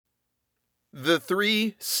The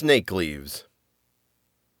Three Snake Leaves.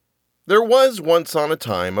 There was once on a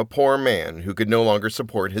time a poor man who could no longer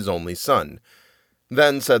support his only son.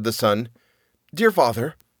 Then said the son, "Dear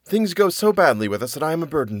father, things go so badly with us that I am a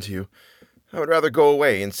burden to you. I would rather go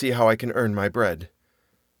away and see how I can earn my bread."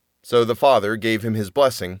 So the father gave him his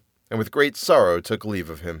blessing, and with great sorrow took leave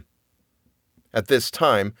of him. At this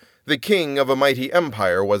time, the king of a mighty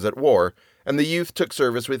empire was at war, and the youth took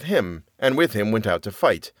service with him, and with him went out to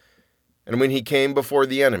fight. And when he came before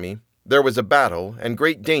the enemy, there was a battle and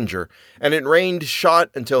great danger, and it rained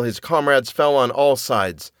shot until his comrades fell on all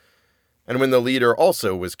sides. And when the leader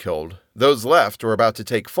also was killed, those left were about to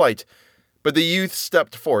take flight. But the youth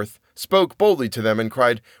stepped forth, spoke boldly to them, and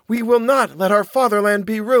cried, "We will not let our fatherland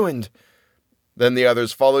be ruined." Then the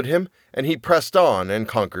others followed him, and he pressed on and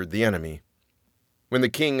conquered the enemy. When the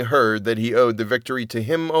king heard that he owed the victory to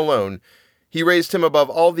him alone, he raised him above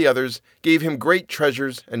all the others, gave him great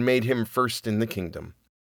treasures, and made him first in the kingdom.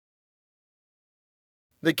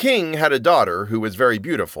 The king had a daughter who was very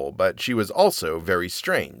beautiful, but she was also very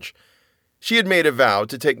strange. She had made a vow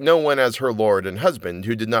to take no one as her lord and husband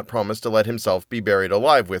who did not promise to let himself be buried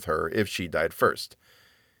alive with her if she died first.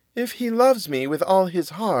 "If he loves me with all his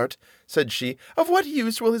heart," said she, "of what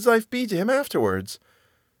use will his life be to him afterwards?"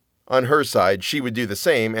 On her side, she would do the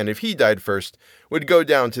same, and if he died first, would go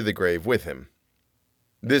down to the grave with him.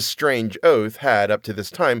 This strange oath had, up to this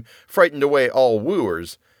time, frightened away all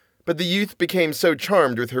wooers, but the youth became so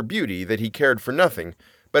charmed with her beauty that he cared for nothing,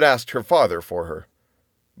 but asked her father for her.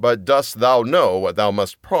 "But dost thou know what thou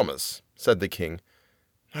must promise?" said the king.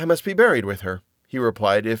 "I must be buried with her," he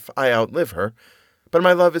replied, "if I outlive her, but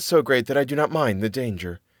my love is so great that I do not mind the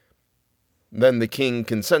danger." Then the king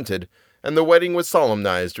consented, and the wedding was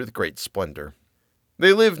solemnized with great splendor.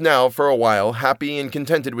 They lived now for a while happy and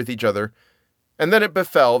contented with each other, and then it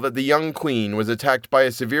befell that the young queen was attacked by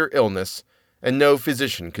a severe illness, and no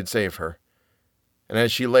physician could save her. And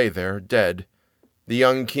as she lay there, dead, the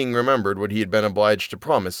young king remembered what he had been obliged to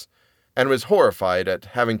promise, and was horrified at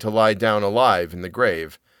having to lie down alive in the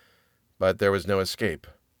grave. But there was no escape.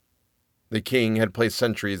 The king had placed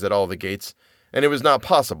sentries at all the gates, and it was not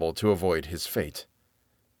possible to avoid his fate.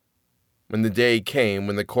 When the day came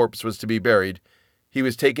when the corpse was to be buried, he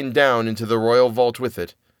was taken down into the royal vault with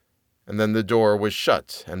it, and then the door was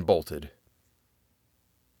shut and bolted.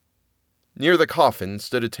 Near the coffin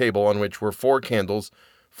stood a table on which were 4 candles,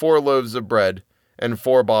 4 loaves of bread, and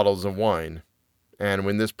 4 bottles of wine, and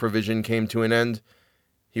when this provision came to an end,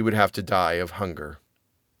 he would have to die of hunger.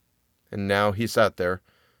 And now he sat there,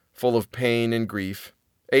 full of pain and grief,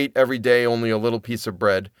 ate every day only a little piece of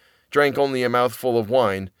bread, drank only a mouthful of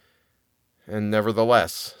wine, and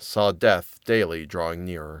nevertheless saw death daily drawing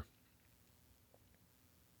nearer.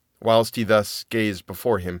 Whilst he thus gazed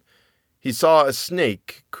before him, he saw a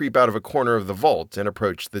snake creep out of a corner of the vault and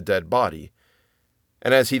approach the dead body.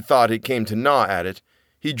 And as he thought it came to gnaw at it,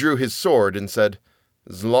 he drew his sword and said,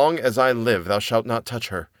 "As long as I live thou shalt not touch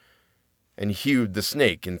her," and hewed the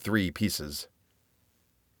snake in 3 pieces.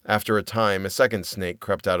 After a time a second snake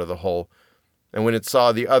crept out of the hole, and when it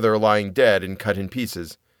saw the other lying dead and cut in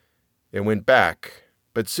pieces, it went back,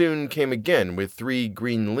 but soon came again with 3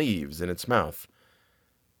 green leaves in its mouth.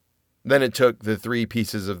 Then it took the 3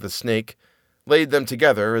 pieces of the snake, laid them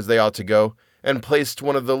together as they ought to go, and placed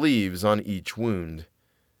one of the leaves on each wound.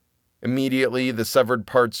 Immediately the severed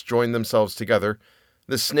parts joined themselves together,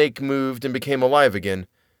 the snake moved and became alive again,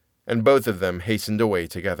 and both of them hastened away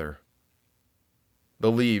together.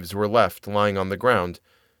 The leaves were left lying on the ground,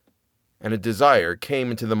 and a desire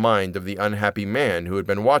came into the mind of the unhappy man who had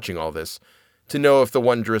been watching all this, to know if the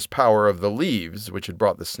wondrous power of the leaves, which had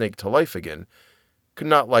brought the snake to life again, could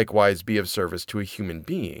not likewise be of service to a human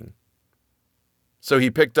being. So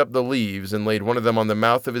he picked up the leaves and laid one of them on the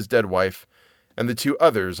mouth of his dead wife, and the 2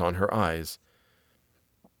 others on her eyes.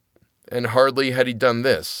 And hardly had he done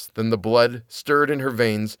this, than the blood, stirred in her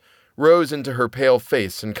veins, rose into her pale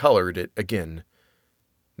face and colored it again.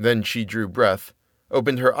 Then she drew breath,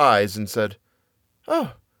 opened her eyes, and said,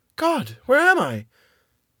 "Oh, God, where am I?"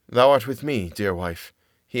 "Thou art with me, dear wife,"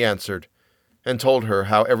 he answered, and told her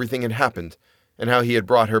how everything had happened, and how he had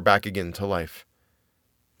brought her back again to life.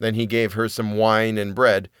 Then he gave her some wine and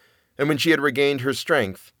bread, and when she had regained her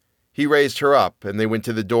strength, he raised her up, and they went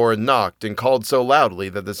to the door and knocked and called so loudly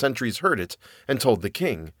that the sentries heard it and told the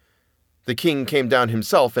king. The king came down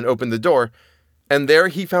himself and opened the door, and there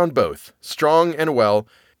he found both, strong and well,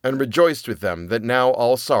 and rejoiced with them that now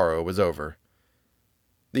all sorrow was over.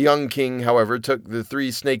 The young king, however, took the 3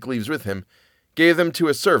 snake leaves with him, gave them to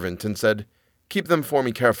a servant, and said, "Keep them for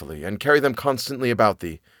me carefully, and carry them constantly about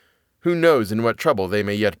thee. Who knows in what trouble they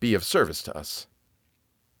may yet be of service to us?"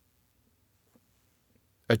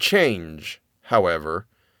 A change, however,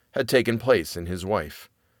 had taken place in his wife.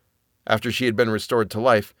 After she had been restored to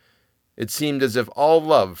life, it seemed as if all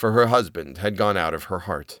love for her husband had gone out of her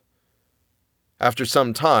heart. After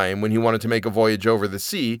some time, when he wanted to make a voyage over the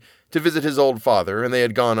sea to visit his old father, and they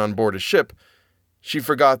had gone on board a ship, she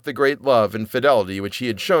forgot the great love and fidelity which he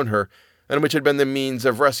had shown her, and which had been the means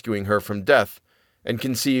of rescuing her from death, and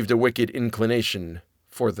conceived a wicked inclination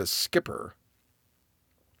for the skipper.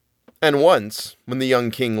 And once, when the young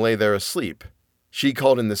king lay there asleep, she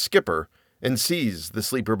called in the skipper, and seized the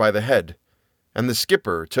sleeper by the head, and the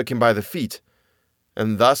skipper took him by the feet,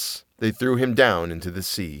 and thus they threw him down into the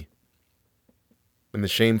sea. When the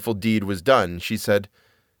shameful deed was done, she said,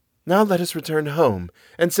 "Now let us return home,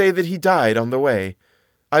 and say that he died on the way.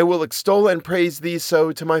 I will extol and praise thee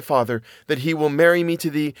so to my father, that he will marry me to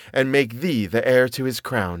thee, and make thee the heir to his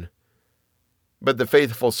crown." But the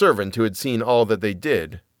faithful servant who had seen all that they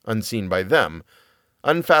did, unseen by them,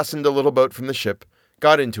 unfastened a little boat from the ship,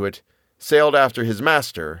 got into it, sailed after his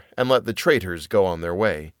master, and let the traitors go on their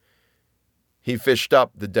way. He fished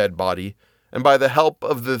up the dead body, and by the help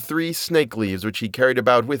of the 3 snake leaves which he carried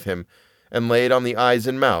about with him, and laid on the eyes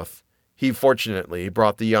and mouth, he fortunately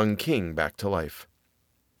brought the young king back to life.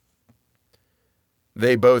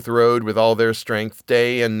 They both rowed with all their strength,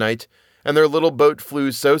 day and night, and their little boat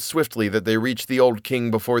flew so swiftly that they reached the old king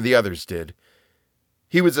before the others did.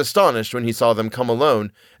 He was astonished when he saw them come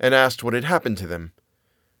alone, and asked what had happened to them.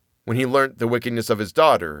 When he learnt the wickedness of his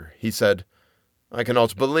daughter, he said, "I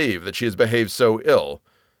cannot believe that she has behaved so ill,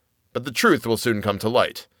 but the truth will soon come to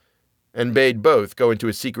light," and bade both go into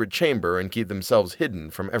a secret chamber and keep themselves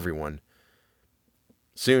hidden from everyone.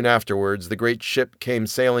 Soon afterwards the great ship came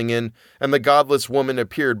sailing in, and the godless woman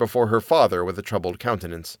appeared before her father with a troubled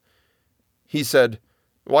countenance. He said,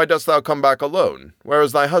 "Why dost thou come back alone? Where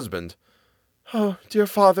is thy husband?" "Oh, dear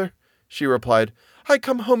father," she replied, "I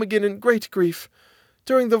come home again in great grief.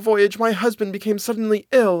 During the voyage my husband became suddenly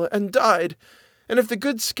ill and died, and if the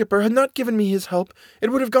good skipper had not given me his help, it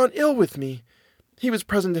would have gone ill with me. He was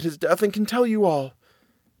present at his death and can tell you all."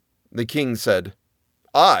 The king said,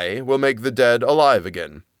 "I will make the dead alive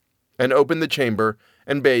again," and opened the chamber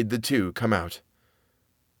and bade the 2 come out.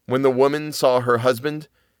 When the woman saw her husband,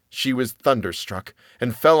 she was thunderstruck,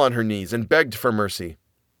 and fell on her knees and begged for mercy.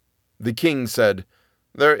 The king said,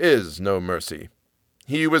 "There is no mercy.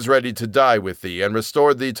 He was ready to die with thee, and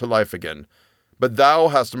restored thee to life again. But thou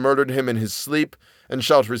hast murdered him in his sleep, and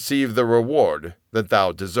shalt receive the reward that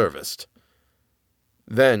thou deservest."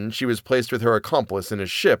 Then she was placed with her accomplice in a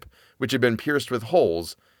ship which had been pierced with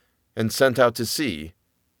holes, and sent out to sea,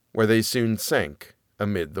 where they soon sank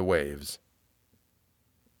amid the waves.